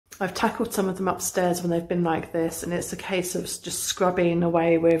I've tackled some of them upstairs when they've been like this, and it's a case of just scrubbing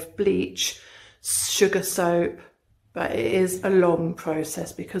away with bleach, sugar soap, but it is a long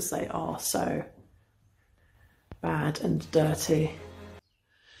process because they are so bad and dirty.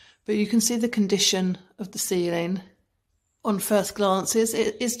 But you can see the condition of the ceiling. On first glances,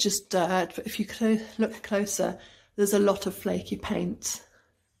 it is just dirt, but if you look closer, there's a lot of flaky paint.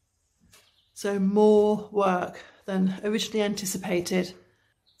 So more work than originally anticipated.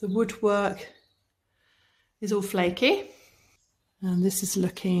 The woodwork is all flaky. And this is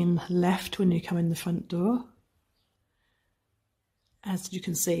looking left when you come in the front door. As you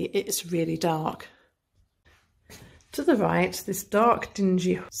can see, it's really dark. To the right, this dark,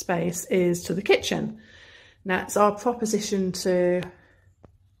 dingy space is to the kitchen. Now, it's our proposition to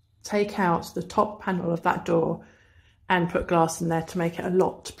take out the top panel of that door and put glass in there to make it a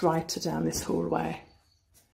lot brighter down this hallway.